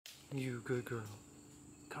You good girl.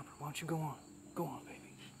 Copper, why don't you go on? Go on,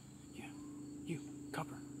 baby. Yeah. You.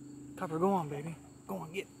 Copper. Copper, go on, baby. Go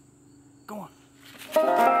on, get. Go on.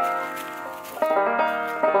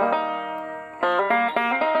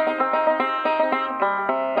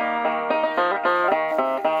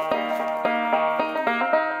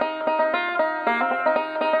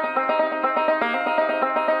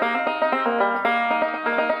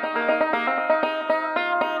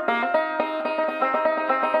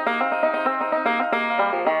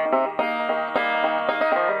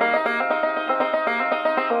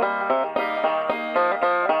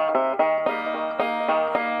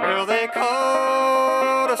 Well, they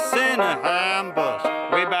caught us in a ambush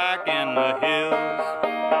way back in the hills.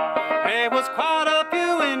 It was quite a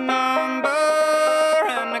few in number,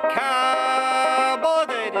 and the cowboy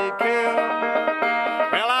they did kill.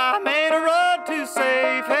 Well, I made a run to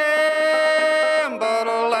save him, but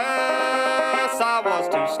alas, I was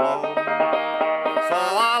too slow. So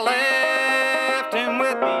I left him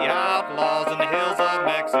with the outlaws in the hills of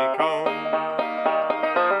Mexico.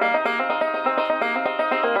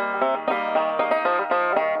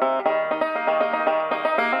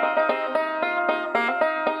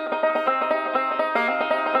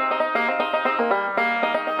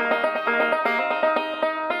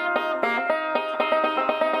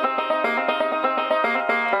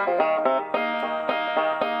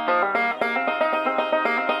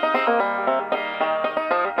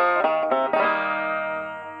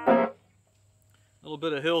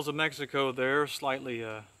 Bit of Hills of Mexico there, slightly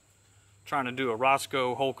trying to do a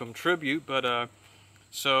Roscoe Holcomb tribute, but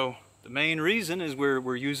so the main reason is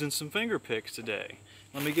we're using some finger picks today.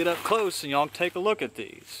 Let me get up close and y'all take a look at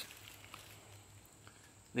these.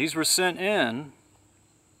 These were sent in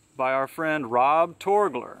by our friend Robb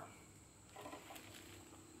Torgler.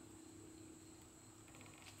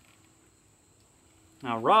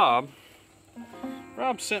 Now Robb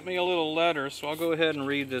sent me a little letter, so I'll go ahead and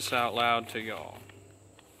read this out loud to y'all.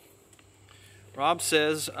 Robb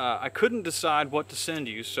says, I couldn't decide what to send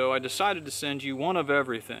you, so I decided to send you one of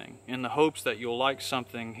everything in the hopes that you'll like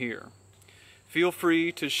something here. Feel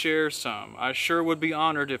free to share some. I sure would be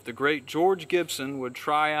honored if the great George Gibson would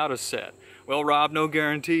try out a set. Well, Robb, no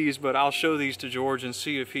guarantees, but I'll show these to George and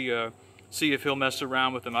see if he'll mess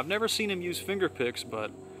around with them. I've never seen him use finger picks,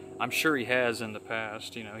 but I'm sure he has in the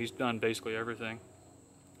past. You know, he's done basically everything.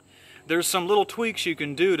 There's some little tweaks you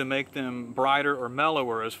can do to make them brighter or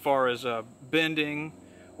mellower as far as bending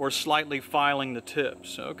or slightly filing the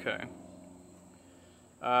tips. Okay.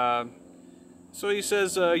 So he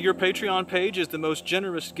says, your Patreon page is the most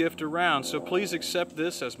generous gift around, so please accept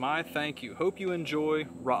this as my thank you. Hope you enjoy,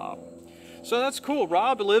 Robb. So that's cool.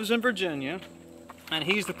 Robb lives in Virginia, and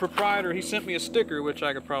he's the proprietor. He sent me a sticker, which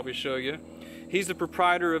I could probably show you. He's the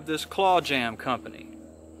proprietor of this ClawJam company.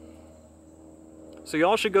 So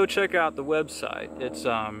y'all should go check out the website. It's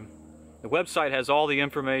the website has all the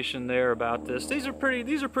information there about this. These are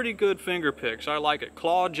pretty good finger picks. I like it.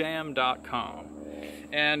 ClawJam.com.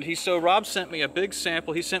 And Robb sent me a big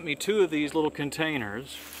sample. He sent me 2 of these little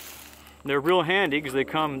containers. They're real handy because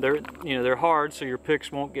they're hard, so your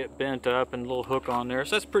picks won't get bent up, and a little hook on there.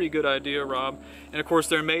 So that's a pretty good idea, Robb. And of course,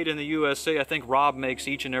 they're made in the USA. I think Robb makes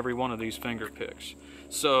each and every one of these finger picks.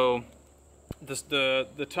 So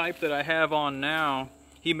the type that I have on now,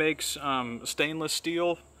 he makes stainless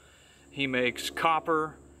steel, he makes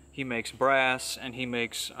copper, he makes brass, and he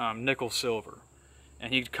makes nickel silver.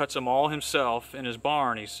 And he cuts them all himself in his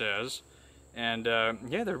barn, he says. And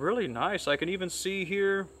yeah, they're really nice. I can even see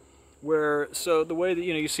here where, so the way that,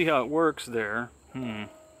 you see how it works there.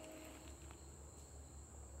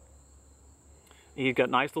 You've got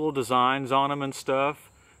nice little designs on them and stuff.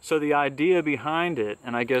 So the idea behind it,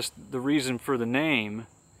 and I guess the reason for the name,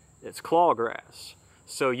 it's clawgrass.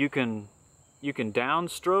 So you can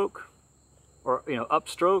downstroke, or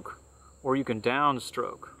upstroke, or you can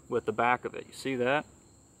downstroke with the back of it. You see that?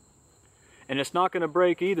 And it's not going to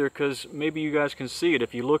break either, because maybe you guys can see it.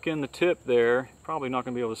 If you look in the tip there, probably not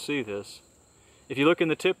going to be able to see this. If you look in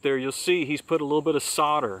the tip there, you'll see he's put a little bit of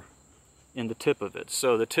solder in the tip of it.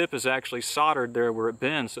 So the tip is actually soldered there where it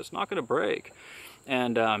bends, so it's not going to break.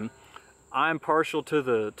 And I'm partial to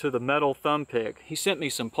the metal thumb pick. He sent me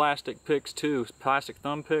some plastic picks too, plastic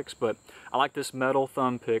thumb picks, but I like this metal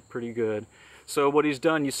thumb pick pretty good. So what he's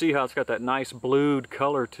done, you see how it's got that nice blued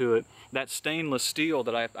color to it. That stainless steel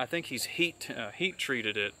that I think he's heat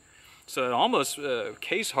treated it. So it almost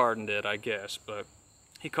case hardened it, I guess, but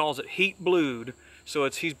he calls it heat blued. So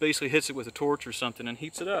he basically hits it with a torch or something and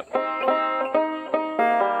heats it up.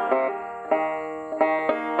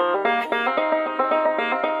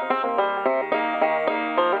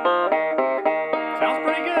 Sounds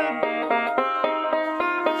pretty good.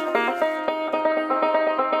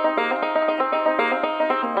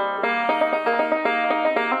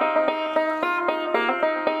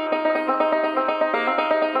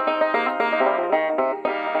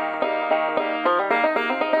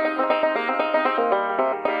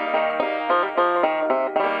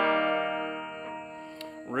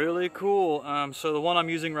 Really cool. So the one I'm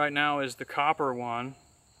using right now is the copper one.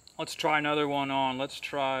 Let's try another one on. Let's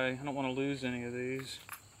try, I don't want to lose any of these.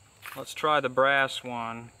 Let's try the brass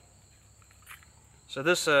one. So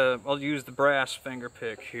this, I'll use the brass finger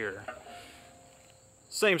pick here.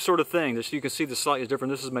 Same sort of thing. This, you can see the slightly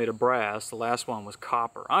different. This is made of brass. The last one was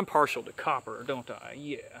copper. I'm partial to copper, don't I?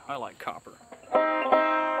 Yeah, I like copper.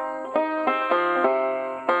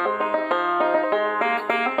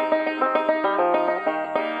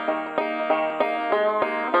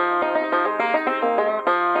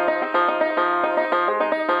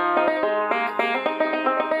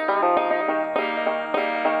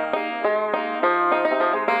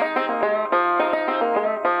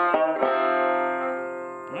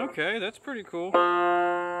 Okay, that's pretty cool.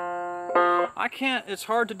 It's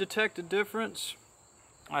hard to detect a difference.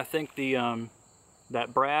 I think the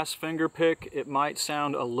that brass finger pick, it might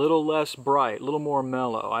sound a little less bright, a little more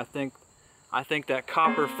mellow. I think that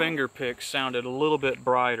copper finger pick sounded a little bit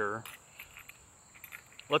brighter.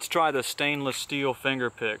 Let's try the stainless steel finger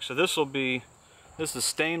pick. So this is the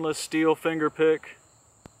stainless steel finger pick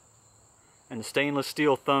and the stainless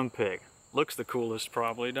steel thumb pick. Looks the coolest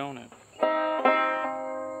probably, don't it?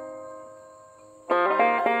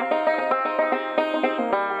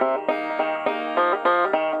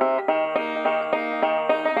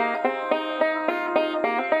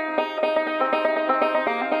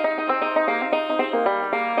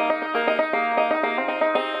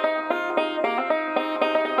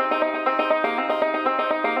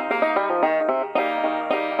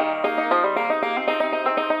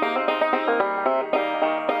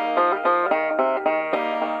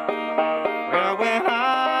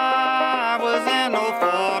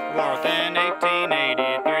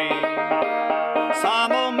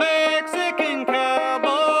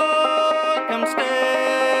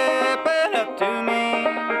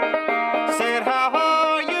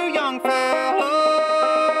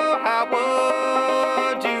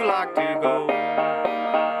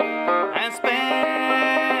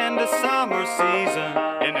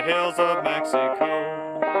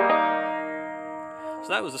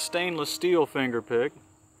 That was a stainless steel finger pick.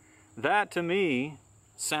 That to me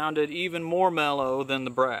sounded even more mellow than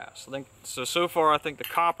the brass. I think so far I think the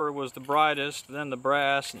copper was the brightest, then the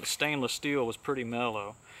brass, and the stainless steel was pretty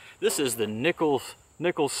mellow. This is the nickel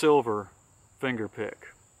silver finger pick.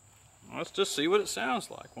 Let's just see what it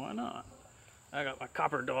sounds like. Why not? I got my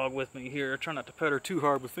copper dog with me here. Try not to pet her too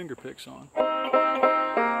hard with finger picks on.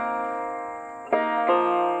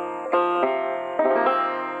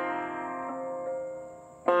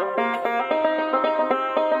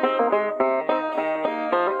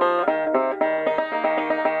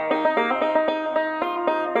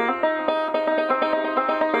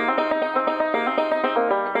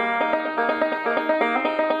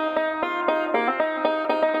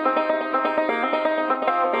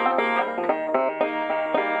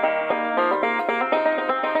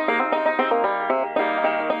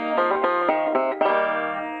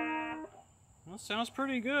 Sounds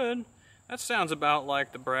pretty good. That sounds about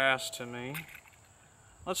like the brass to me.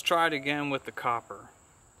 Let's try it again with the copper.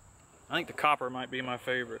 I think the copper might be my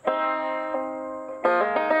favorite.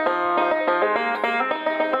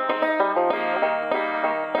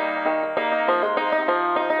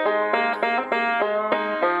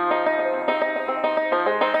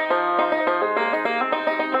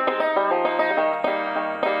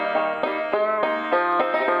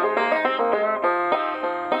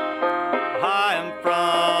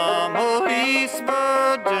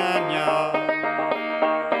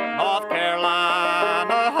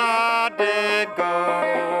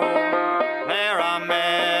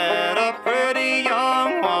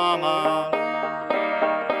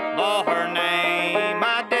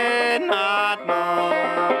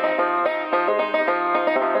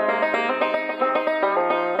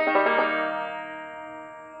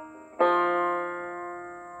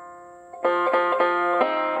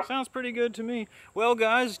 Sounds pretty good to me. Well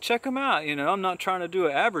guys, check them out. You know, I'm not trying to do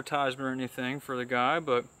an advertisement or anything for the guy,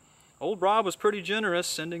 but old Rob was pretty generous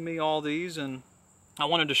sending me all these, and I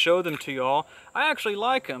wanted to show them to y'all. I actually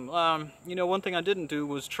like them. You know, one thing I didn't do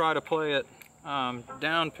was try to play it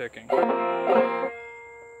down picking.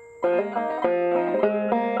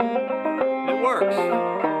 It works.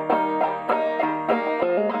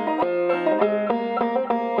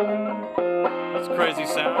 That's a crazy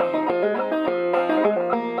sound.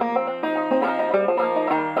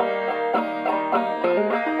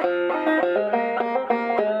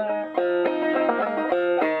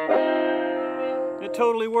 It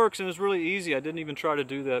totally works, and it's really easy. I didn't even try to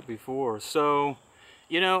do that before. So,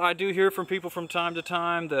 you know, I do hear from people from time to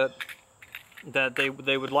time that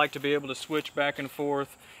they would like to be able to switch back and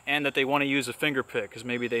forth, and that they want to use a finger pick because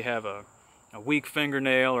maybe they have a weak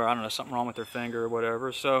fingernail, or I don't know, something wrong with their finger or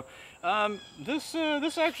whatever. So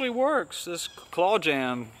this actually works. This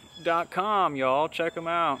ClawJam.com, y'all, check them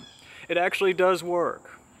out. It actually does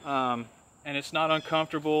work, and it's not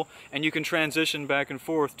uncomfortable, and you can transition back and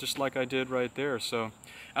forth just like I did right there. So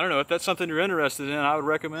I don't know, if that's something you're interested in, I would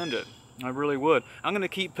recommend it. I really would. I'm going to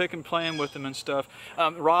keep playing with them and stuff.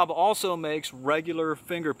 Robb also makes regular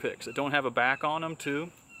finger picks that don't have a back on them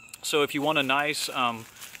too. So if you want a nice,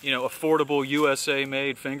 you know, affordable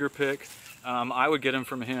USA-made finger pick, I would get them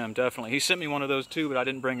from him, definitely. He sent me one of those too, but I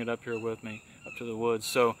didn't bring it up here with me, up to the woods.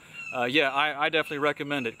 So yeah, I definitely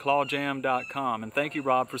recommend it, ClawJam.com. And thank you,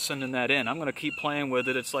 Robb, for sending that in. I'm going to keep playing with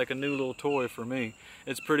it. It's like a new little toy for me.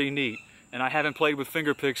 It's pretty neat. And I haven't played with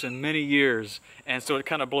finger picks in many years, and so it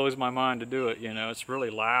kind of blows my mind to do it, you know. It's really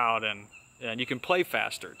loud, and you can play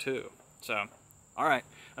faster too. So, all right,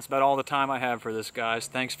 that's about all the time I have for this, guys.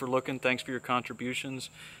 Thanks for looking, thanks for your contributions,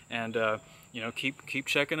 and you know, keep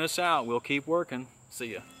checking us out. We'll keep working.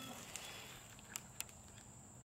 See ya.